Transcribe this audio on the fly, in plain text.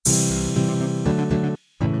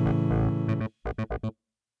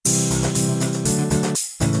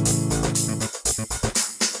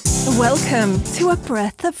Welcome to A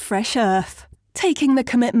Breath of Fresh Earth, taking the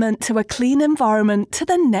commitment to a clean environment to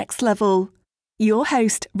the next level. Your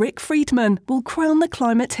host, Rick Friedman, will crown the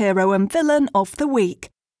climate hero and villain of the week,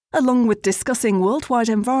 along with discussing worldwide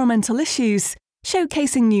environmental issues,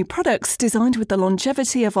 showcasing new products designed with the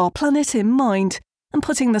longevity of our planet in mind, and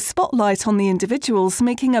putting the spotlight on the individuals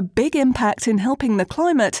making a big impact in helping the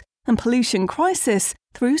climate and pollution crisis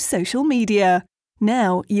through social media.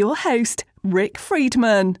 Now, your host, Rick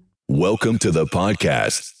Friedman. Welcome to the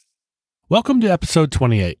podcast. Welcome to episode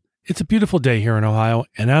 28. It's a beautiful day here in Ohio,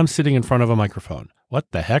 and I'm sitting in front of a microphone. What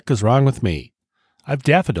the heck is wrong with me? I have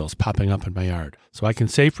daffodils popping up in my yard, so I can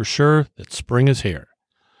say for sure that spring is here.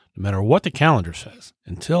 No matter what the calendar says,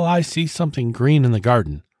 until I see something green in the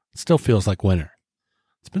garden, it still feels like winter.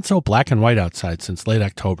 It's been so black and white outside since late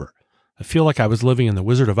October. I feel like I was living in The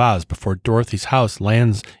Wizard of Oz before Dorothy's house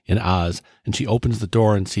lands in Oz, and she opens the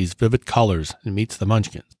door and sees vivid colors and meets the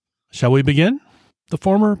Munchkins. Shall we begin? The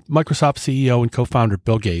former Microsoft CEO and co-founder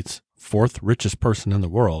Bill Gates, fourth richest person in the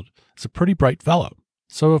world, is a pretty bright fellow.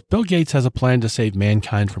 So if Bill Gates has a plan to save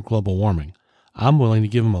mankind from global warming, I'm willing to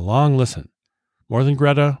give him a long listen. More than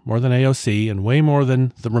Greta, more than AOC, and way more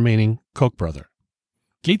than the remaining Koch brother.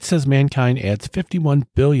 Gates says mankind adds 51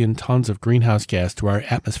 billion tons of greenhouse gas to our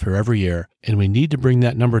atmosphere every year, and we need to bring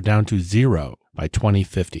that number down to zero by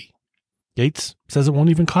 2050. Gates says it won't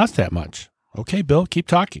even cost that much. Okay, Bill, keep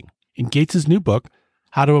talking. In Gates' new book,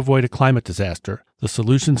 How to Avoid a Climate Disaster, The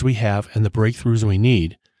Solutions We Have and the Breakthroughs We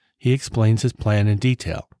Need, he explains his plan in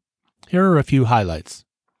detail. Here are a few highlights.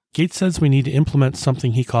 Gates says we need to implement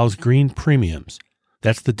something he calls green premiums.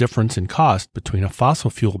 That's the difference in cost between a fossil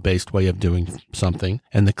fuel-based way of doing something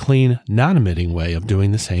and the clean, non-emitting way of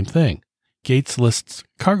doing the same thing. Gates lists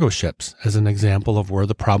cargo ships as an example of where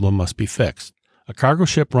the problem must be fixed. A cargo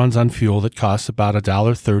ship runs on fuel that costs about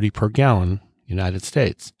 $1.30 per gallon, United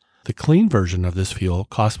States. The clean version of this fuel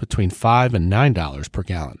costs between $5 and $9 per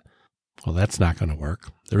gallon. Well, that's not going to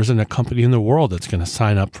work. There isn't a company in the world that's going to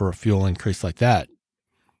sign up for a fuel increase like that.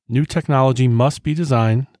 New technology must be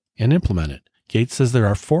designed and implemented. Gates says there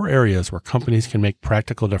are 4 areas where companies can make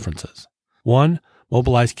practical differences. 1,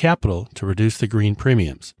 mobilize capital to reduce the green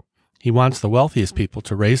premiums. He wants the wealthiest people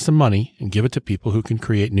to raise some money and give it to people who can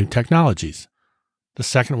create new technologies. The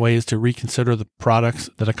second way is to reconsider the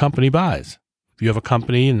products that a company buys. If you have a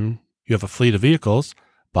company and you have a fleet of vehicles,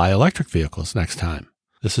 buy electric vehicles next time.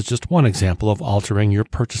 This is just one example of altering your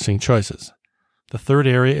purchasing choices. The third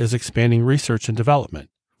area is expanding research and development.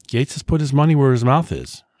 Gates has put his money where his mouth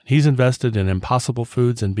is. He's invested in Impossible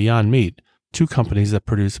Foods and Beyond Meat, 2 companies that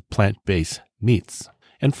produce plant-based meats.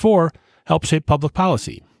 And 4, help shape public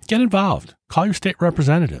policy. Get involved. Call your state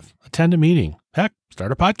representative. Attend a meeting. Heck,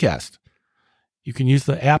 start a podcast. You can use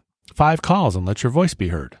the app 5 Calls and let your voice be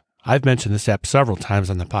heard. I've mentioned this app several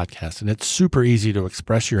times on the podcast, and it's super easy to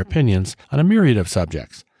express your opinions on a myriad of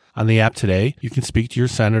subjects. On the app today, you can speak to your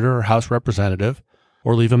senator or House representative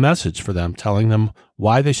or leave a message for them telling them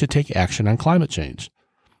why they should take action on climate change.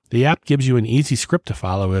 The app gives you an easy script to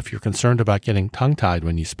follow if you're concerned about getting tongue-tied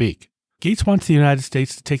when you speak. Gates wants the United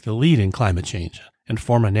States to take the lead in climate change and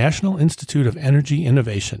form a National Institute of Energy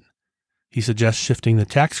Innovation. He suggests shifting the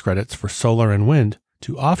tax credits for solar and wind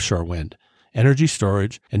to offshore wind, energy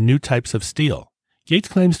storage, and new types of steel. Gates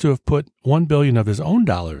claims to have put $1 billion of his own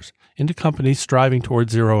dollars into companies striving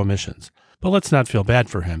towards zero emissions. But let's not feel bad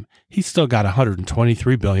for him. He's still got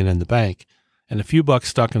 $123 billion in the bank, and a few bucks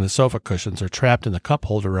stuck in the sofa cushions or trapped in the cup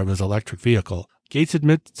holder of his electric vehicle. Gates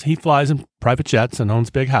admits he flies in private jets and owns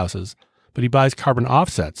big houses, but he buys carbon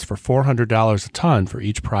offsets for $400 a ton for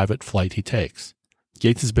each private flight he takes.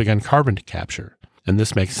 Gates is big on carbon capture. And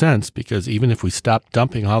this makes sense because even if we stopped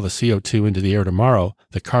dumping all the CO2 into the air tomorrow,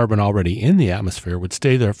 the carbon already in the atmosphere would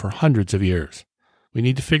stay there for hundreds of years. We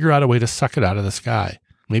need to figure out a way to suck it out of the sky.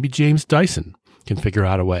 Maybe James Dyson can figure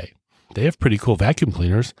out a way. They have pretty cool vacuum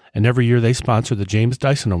cleaners, and every year they sponsor the James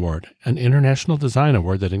Dyson Award, an international design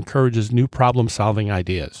award that encourages new problem-solving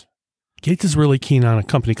ideas. Gates is really keen on a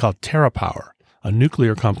company called TerraPower, a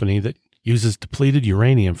nuclear company that uses depleted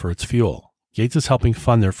uranium for its fuel. Gates is helping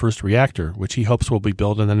fund their first reactor, which he hopes will be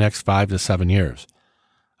built in the next 5 to 7 years.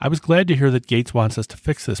 I was glad to hear that Gates wants us to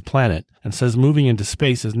fix this planet and says moving into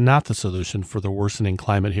space is not the solution for the worsening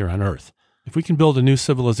climate here on Earth. If we can build a new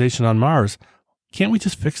civilization on Mars, can't we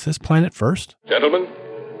just fix this planet first? Gentlemen,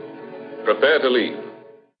 prepare to leave.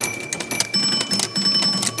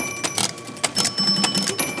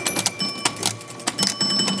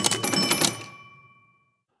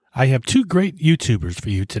 I have 2 great YouTubers for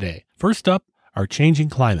you today. First up are Changing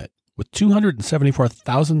Climate. With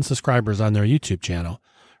 274,000 subscribers on their YouTube channel,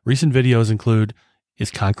 recent videos include,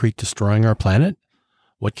 Is Concrete Destroying Our Planet?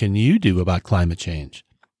 What can you do about climate change?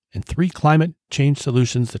 And 3 climate change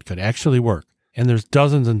solutions that could actually work. And there's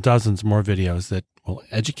dozens and dozens more videos that will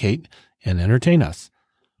educate and entertain us.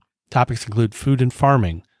 Topics include food and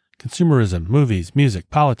farming, consumerism, movies,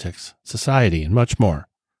 music, politics, society, and much more.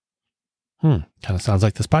 Kind of sounds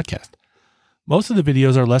like this podcast. Most of the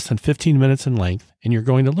videos are less than 15 minutes in length, and you're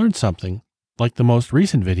going to learn something, like the most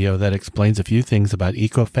recent video that explains a few things about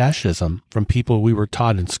eco-fascism from people we were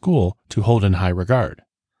taught in school to hold in high regard.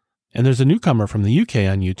 And there's a newcomer from the UK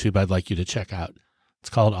on YouTube I'd like you to check out. It's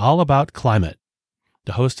called All About Climate.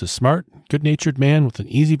 The host is a smart, good-natured man with an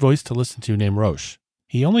easy voice to listen to named Roche.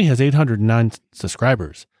 He only has 809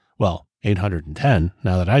 subscribers. Well, 810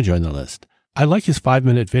 now that I joined the list. I like his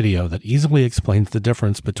 5-minute video that easily explains the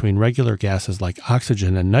difference between regular gases like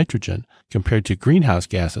oxygen and nitrogen compared to greenhouse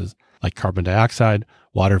gases like carbon dioxide,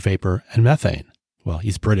 water vapor, and methane. Well,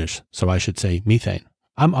 he's British, so I should say methane.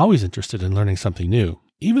 I'm always interested in learning something new.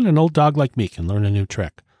 Even an old dog like me can learn a new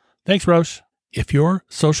trick. Thanks, Roche. If your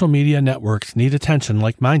social media networks need attention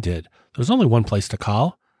like mine did, there's only one place to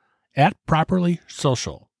call,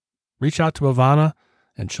 @ProperlySocial. Reach out to Ivana,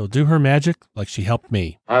 and she'll do her magic like she helped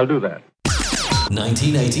me. I'll do that.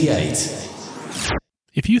 1988.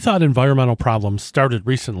 If you thought environmental problems started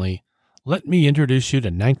recently, let me introduce you to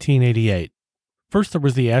 1988. First, there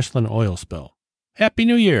was the Ashland oil spill. Happy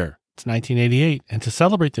New Year! It's 1988, and to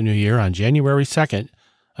celebrate the new year on January 2nd,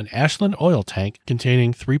 an Ashland oil tank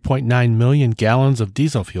containing 3.9 million gallons of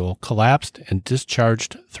diesel fuel collapsed and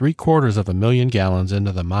discharged 750,000 gallons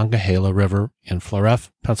into the Monongahela River in Fleurette,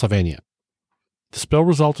 Pennsylvania. The spill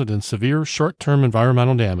resulted in severe short-term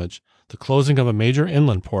environmental damage. The closing of a major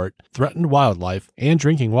inland port threatened wildlife and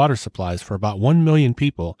drinking water supplies for about 1 million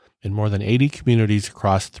people in more than 80 communities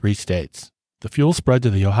across 3 states. The fuel spread to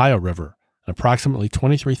the Ohio River, and approximately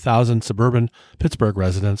 23,000 suburban Pittsburgh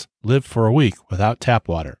residents lived for a week without tap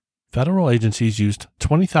water. Federal agencies used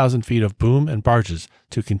 20,000 feet of boom and barges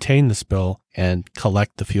to contain the spill and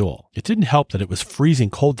collect the fuel. It didn't help that it was freezing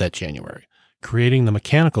cold that January, creating the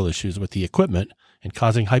mechanical issues with the equipment and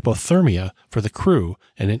causing hypothermia for the crew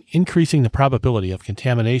and increasing the probability of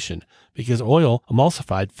contamination because oil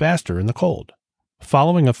emulsified faster in the cold.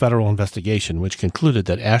 Following a federal investigation which concluded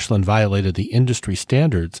that Ashland violated the industry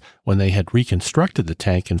standards when they had reconstructed the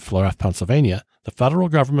tank in Fleurette, Pennsylvania, the federal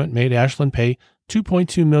government made Ashland pay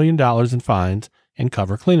 $2.2 million in fines and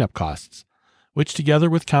cover cleanup costs, which together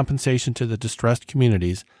with compensation to the distressed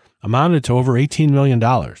communities amounted to over $18 million.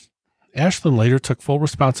 Ashland later took full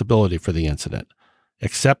responsibility for the incident,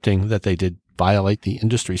 accepting that they did violate the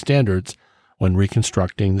industry standards when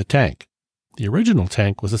reconstructing the tank. The original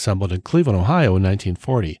tank was assembled in Cleveland, Ohio in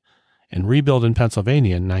 1940 and rebuilt in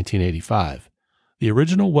Pennsylvania in 1985. The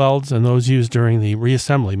original welds and those used during the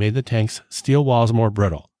reassembly made the tank's steel walls more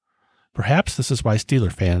brittle. Perhaps this is why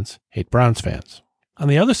Steelers fans hate Browns fans. On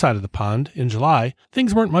the other side of the pond, in July,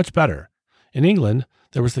 things weren't much better. In England,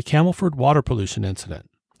 there was the Camelford water pollution incident.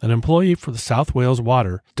 An employee for the South Wales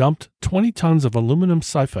Water dumped 20 tons of aluminium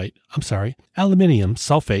sulfate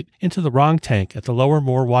into the wrong tank at the Lower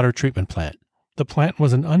Moor Water Treatment Plant. The plant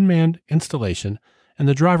was an unmanned installation, and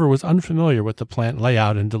the driver was unfamiliar with the plant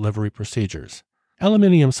layout and delivery procedures.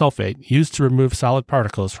 Aluminium sulfate, used to remove solid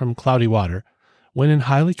particles from cloudy water, went in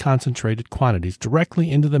highly concentrated quantities directly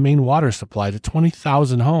into the main water supply to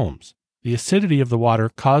 20,000 homes. The acidity of the water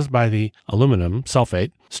caused by the aluminum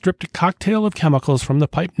sulfate stripped a cocktail of chemicals from the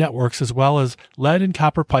pipe networks as well as lead and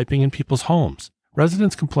copper piping in people's homes.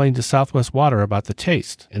 Residents complained to Southwest Water about the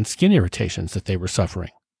taste and skin irritations that they were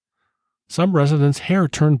suffering. Some residents' hair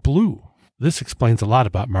turned blue. This explains a lot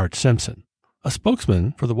about Marge Simpson. A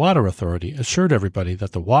spokesman for the Water Authority assured everybody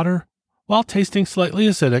that the water, while tasting slightly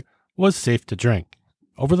acidic, was safe to drink.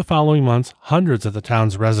 Over the following months, hundreds of the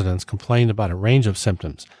town's residents complained about a range of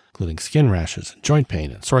symptoms, including skin rashes, and joint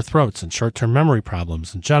pain, and sore throats, and short-term memory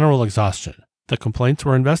problems, and general exhaustion. The complaints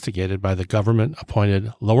were investigated by the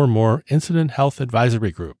government-appointed Lower Moor Incident Health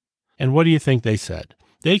Advisory Group. And what do you think they said?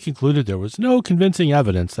 They concluded there was no convincing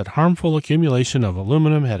evidence that harmful accumulation of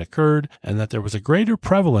aluminum had occurred and that there was a greater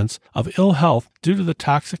prevalence of ill health due to the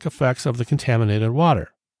toxic effects of the contaminated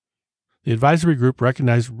water. The advisory group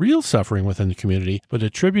recognized real suffering within the community, but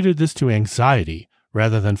attributed this to anxiety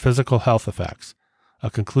rather than physical health effects,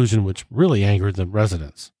 a conclusion which really angered the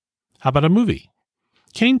residents. How about a movie?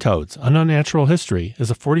 Cane Toads, An Unnatural History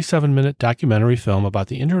is a 47-minute documentary film about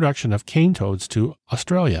the introduction of cane toads to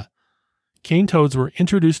Australia. Cane toads were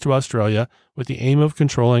introduced to Australia with the aim of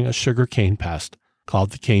controlling a sugar cane pest called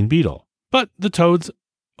the cane beetle. But the toads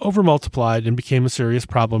overmultiplied and became a serious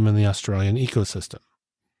problem in the Australian ecosystem.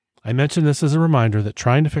 I mention this as a reminder that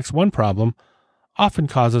trying to fix one problem often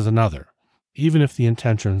causes another. even if the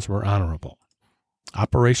intentions were honorable.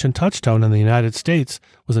 Operation Touchstone in the United States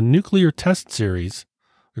was a nuclear test series,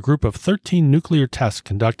 a group of 13 nuclear tests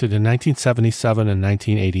conducted in 1977 and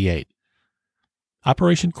 1988.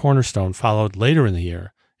 Operation Cornerstone followed later in the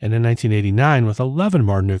year, and in 1989 with 11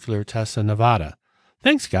 more nuclear tests in Nevada.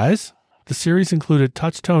 Thanks, guys! The series included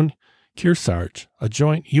Touchstone Kearsarge, a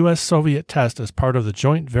joint U.S.-Soviet test as part of the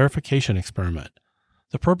Joint Verification Experiment.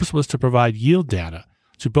 The purpose was to provide yield data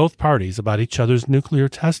to both parties about each other's nuclear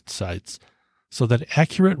test sites so that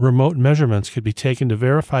accurate remote measurements could be taken to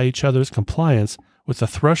verify each other's compliance with the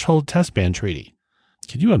Threshold Test Ban Treaty.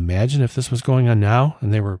 Could you imagine if this was going on now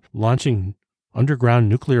and they were launching underground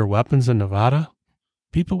nuclear weapons in Nevada?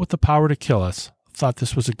 People with the power to kill us thought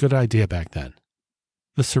this was a good idea back then.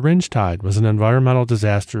 The syringe tide was an environmental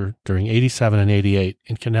disaster during 87 and 88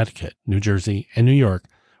 in Connecticut, New Jersey, and New York,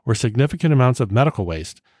 where significant amounts of medical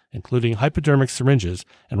waste, including hypodermic syringes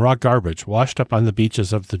and raw garbage, washed up on the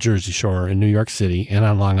beaches of the Jersey Shore in New York City and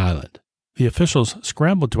on Long Island. The officials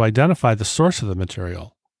scrambled to identify the source of the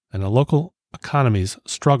material, and the local economies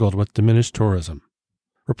struggled with diminished tourism.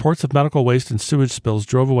 Reports of medical waste and sewage spills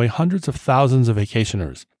drove away hundreds of thousands of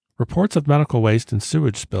vacationers.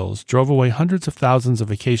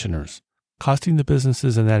 Costing the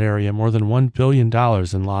businesses in that area more than $1 billion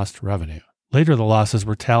in lost revenue. Later, the losses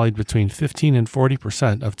were tallied between 15 and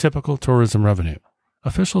 40% of typical tourism revenue.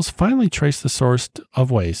 Officials finally traced the source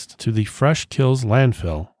of waste to the Fresh Kills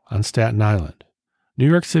landfill on Staten Island. New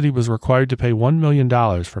York City was required to pay $1 million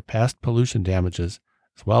for past pollution damages,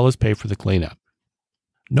 as well as pay for the cleanup.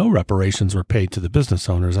 No reparations were paid to the business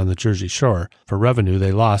owners on the Jersey Shore for revenue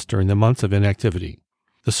they lost during the months of inactivity.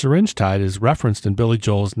 The syringe tide is referenced in Billy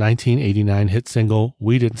Joel's 1989 hit single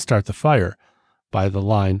We Didn't Start the Fire by the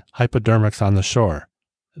line Hypodermics on the Shore.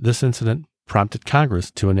 This incident prompted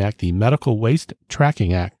Congress to enact the Medical Waste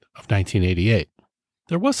Tracking Act of 1988.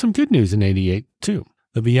 There was some good news in 88, too.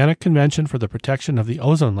 The Vienna Convention for the Protection of the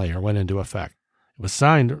Ozone Layer went into effect. It was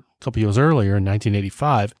signed a couple years earlier in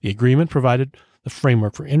 1985. The agreement provided the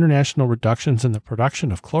framework for international reductions in the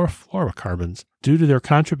production of chlorofluorocarbons due to their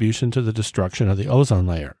contribution to the destruction of the ozone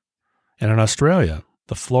layer. And in Australia,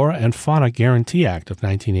 the Flora and Fauna Guarantee Act of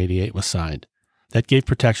 1988 was signed. That gave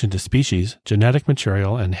protection to species, genetic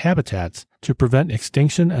material, and habitats to prevent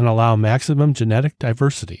extinction and allow maximum genetic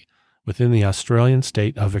diversity within the Australian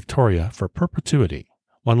state of Victoria for perpetuity.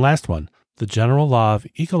 One last one, the General Law of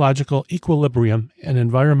Ecological Equilibrium and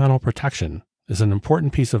Environmental Protection is an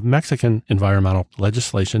important piece of Mexican environmental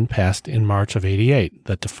legislation passed in March of 88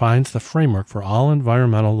 that defines the framework for all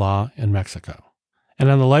environmental law in Mexico. And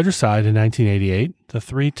on the lighter side, in 1988, the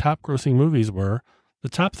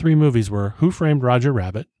top three movies were Who Framed Roger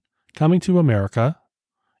Rabbit, Coming to America,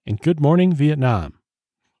 and Good Morning Vietnam.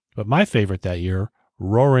 But my favorite that year,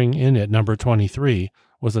 roaring in at number 23,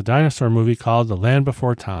 was a dinosaur movie called The Land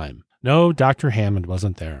Before Time. No, Dr. Hammond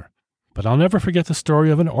wasn't there. But I'll never forget the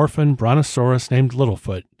story of an orphan brontosaurus named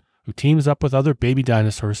Littlefoot, who teams up with other baby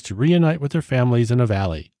dinosaurs to reunite with their families in a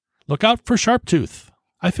valley. Look out for Sharptooth!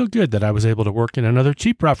 I feel good that I was able to work in another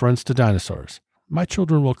cheap reference to dinosaurs. My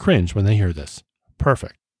children will cringe when they hear this.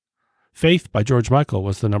 Perfect. Faith by George Michael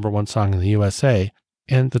was the number one song in the USA,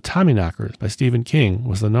 and The Tommyknockers by Stephen King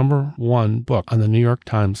was the number one book on the New York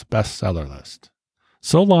Times bestseller list.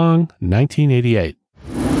 So long, 1988.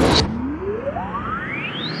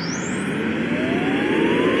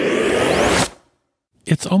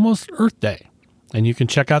 It's almost Earth Day, and you can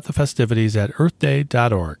check out the festivities at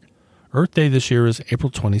earthday.org. Earth Day this year is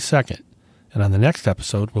April 22nd, and on the next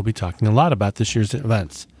episode, we'll be talking a lot about this year's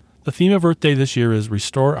events. The theme of Earth Day this year is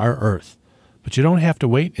Restore Our Earth, but you don't have to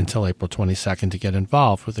wait until April 22nd to get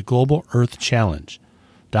involved with the Global Earth Challenge.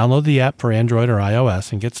 Download the app for Android or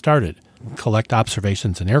iOS and get started. Collect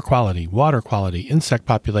observations in air quality, water quality, insect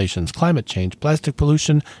populations, climate change, plastic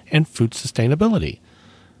pollution, and food sustainability,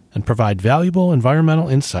 and provide valuable environmental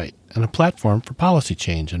insight and a platform for policy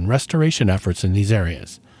change and restoration efforts in these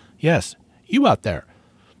areas. Yes, you out there.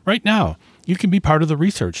 Right now, you can be part of the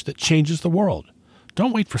research that changes the world.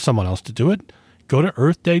 Don't wait for someone else to do it. Go to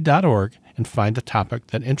earthday.org and find a topic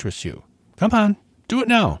that interests you. Come on, do it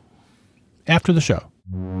now. After the show.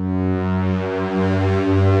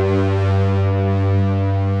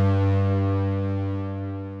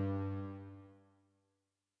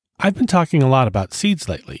 I've been talking a lot about seeds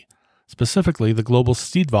lately, specifically the Global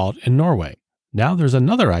Seed Vault in Norway. Now there's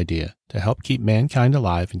another idea to help keep mankind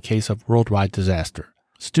alive in case of worldwide disaster.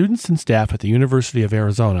 Students and staff at the University of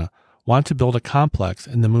Arizona want to build a complex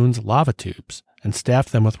in the moon's lava tubes and staff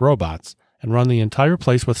them with robots and run the entire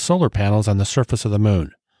place with solar panels on the surface of the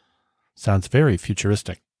moon. Sounds very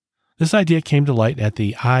futuristic. This idea came to light at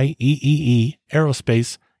the IEEE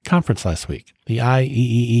Aerospace Conference last week. The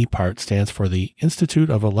IEEE part stands for the Institute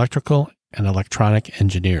of Electrical and Electronic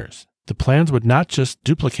Engineers. The plans would not just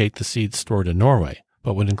duplicate the seeds stored in Norway,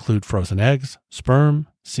 but would include frozen eggs, sperm,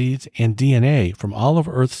 seeds, and DNA from all of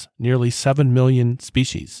Earth's nearly 7 million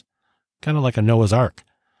species. Kind of like a Noah's Ark.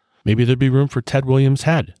 Maybe there'd be room for Ted Williams'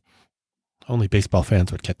 head. Only baseball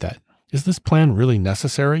fans would get that. Is this plan really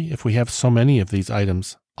necessary if we have so many of these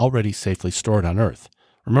items already safely stored on Earth?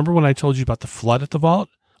 Remember when I told you about the flood at the vault?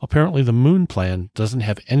 Apparently the moon plan doesn't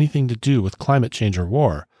have anything to do with climate change or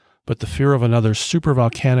war, but the fear of another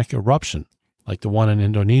supervolcanic eruption, like the one in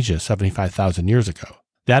Indonesia 75,000 years ago.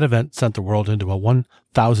 That event sent the world into a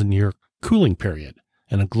 1,000-year cooling period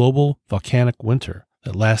and a global volcanic winter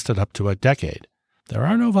that lasted up to a decade. There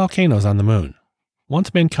are no volcanoes on the moon.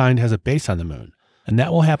 Once mankind has a base on the moon, and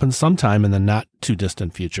that will happen sometime in the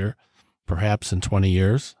not-too-distant future, perhaps in 20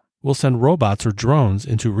 years, we'll send robots or drones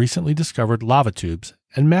into recently discovered lava tubes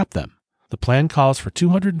and map them. The plan calls for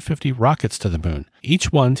 250 rockets to the moon,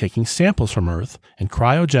 each one taking samples from Earth and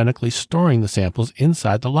cryogenically storing the samples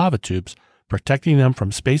inside the lava tubes, protecting them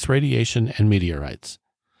from space radiation and meteorites.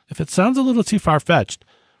 If it sounds a little too far-fetched,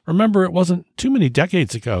 remember it wasn't too many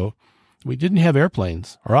decades ago we didn't have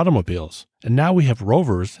airplanes or automobiles, and now we have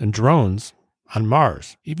rovers and drones on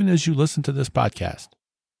Mars, even as you listen to this podcast.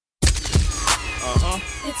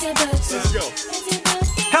 It's your birthday. Let's go. It's your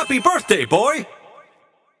birthday. Happy birthday, boy!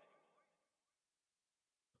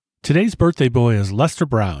 Today's birthday boy is Lester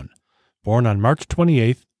Brown, born on March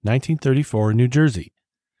 28, 1934 in New Jersey.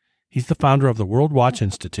 He's the founder of the World Watch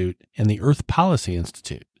Institute and the Earth Policy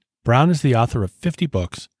Institute. Brown is the author of 50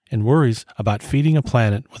 books and worries about feeding a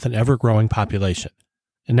planet with an ever-growing population.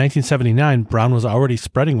 In 1979, Brown was already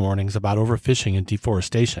spreading warnings about overfishing and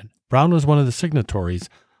deforestation. Brown was one of the signatories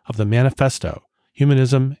of the Manifesto,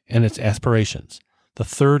 Humanism and Its Aspirations, the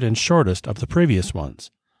third and shortest of the previous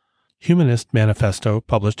ones. Humanist Manifesto,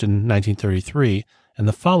 published in 1933, and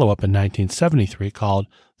the follow-up in 1973 called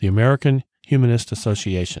the American Humanist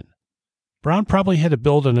Association. Brown probably had to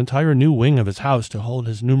build an entire new wing of his house to hold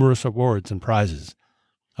his numerous awards and prizes.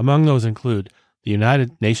 Among those include the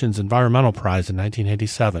United Nations Environmental Prize in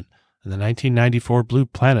 1987 and the 1994 Blue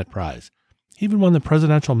Planet Prize. He even won the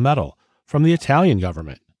Presidential Medal from the Italian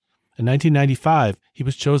government. In 1995, he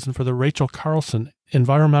was chosen for the Rachel Carlson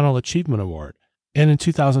Environmental Achievement Award, and in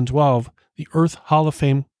 2012, the Earth Hall of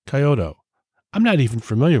Fame Kyoto. I'm not even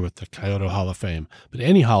familiar with the Kyoto Hall of Fame, but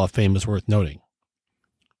any Hall of Fame is worth noting.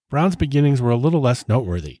 Brown's beginnings were a little less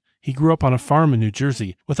noteworthy. He grew up on a farm in New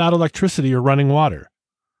Jersey without electricity or running water.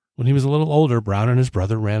 When he was a little older, Brown and his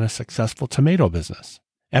brother ran a successful tomato business.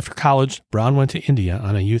 After college, Brown went to India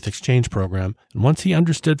on a youth exchange program, and once he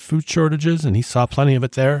understood food shortages and he saw plenty of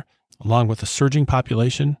it there, along with a surging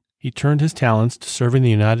population, he turned his talents to serving the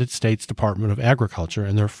United States Department of Agriculture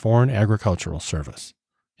in their Foreign Agricultural Service.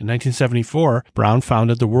 In 1974, Brown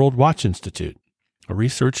founded the World Watch Institute, a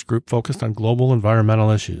research group focused on global environmental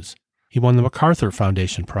issues. He won the MacArthur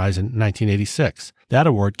Foundation Prize in 1986. That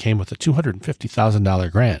award came with a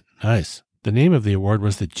 $250,000 grant. Nice. The name of the award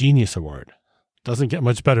was the Genius Award. Doesn't get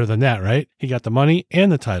much better than that, right? He got the money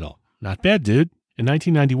and the title. Not bad, dude. In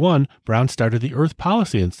 1991, Brown started the Earth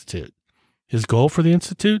Policy Institute. His goal for the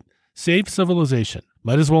institute? Save civilization.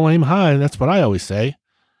 Might as well aim high, that's what I always say.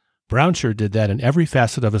 Brown sure did that in every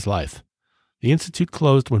facet of his life. The institute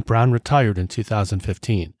closed when Brown retired in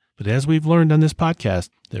 2015. But as we've learned on this podcast,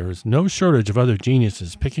 there is no shortage of other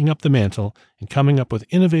geniuses picking up the mantle and coming up with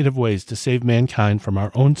innovative ways to save mankind from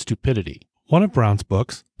our own stupidity. One of Brown's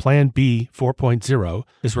books, Plan B 4.0,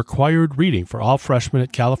 is required reading for all freshmen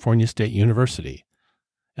at California State University.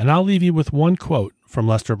 And I'll leave you with one quote from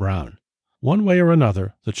Lester Brown. One way or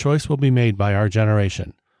another, the choice will be made by our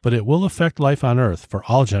generation, but it will affect life on Earth for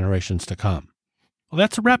all generations to come. Well,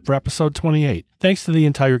 that's a wrap for episode 28. Thanks to the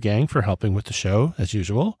entire gang for helping with the show, as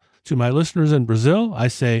usual. To my listeners in Brazil, I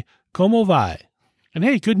say, como vai? And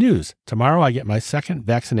hey, good news. Tomorrow I get my second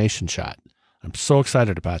vaccination shot. I'm so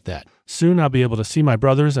excited about that. Soon I'll be able to see my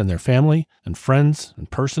brothers and their family and friends in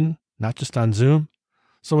person, not just on Zoom.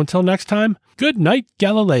 So until next time, good night,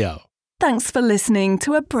 Galileo. Thanks for listening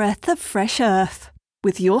to A Breath of Fresh Earth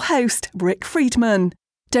with your host, Rick Friedman.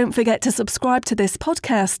 Don't forget to subscribe to this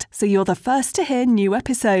podcast so you're the first to hear new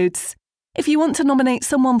episodes. If you want to nominate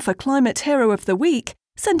someone for Climate Hero of the Week,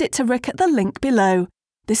 send it to Rick at the link below.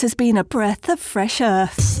 This has been A Breath of Fresh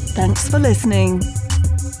Earth. Thanks for listening.